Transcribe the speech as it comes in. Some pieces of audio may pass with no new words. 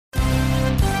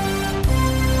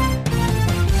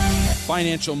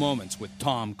Financial Moments with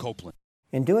Tom Copeland.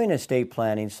 In doing estate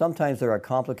planning, sometimes there are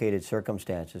complicated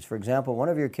circumstances. For example, one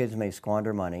of your kids may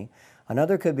squander money,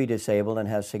 another could be disabled and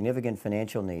has significant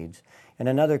financial needs, and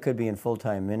another could be in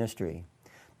full-time ministry.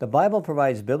 The Bible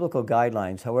provides biblical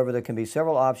guidelines, however, there can be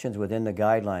several options within the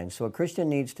guidelines, so a Christian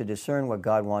needs to discern what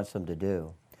God wants them to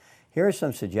do. Here are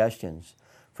some suggestions.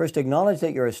 First, acknowledge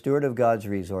that you're a steward of God's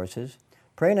resources.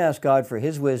 Pray and ask God for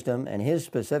His wisdom and His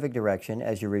specific direction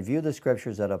as you review the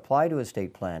scriptures that apply to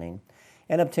estate planning,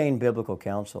 and obtain biblical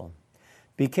counsel.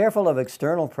 Be careful of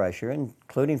external pressure,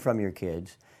 including from your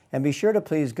kids, and be sure to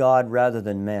please God rather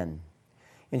than men.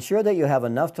 Ensure that you have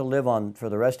enough to live on for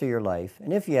the rest of your life,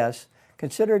 and if yes,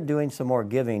 consider doing some more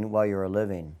giving while you are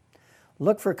living.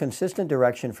 Look for consistent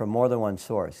direction from more than one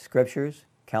source, scriptures,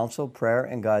 counsel, prayer,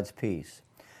 and God's peace,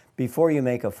 before you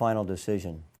make a final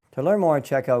decision. To learn more,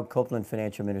 check out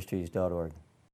CopelandFinancialMinistries.org.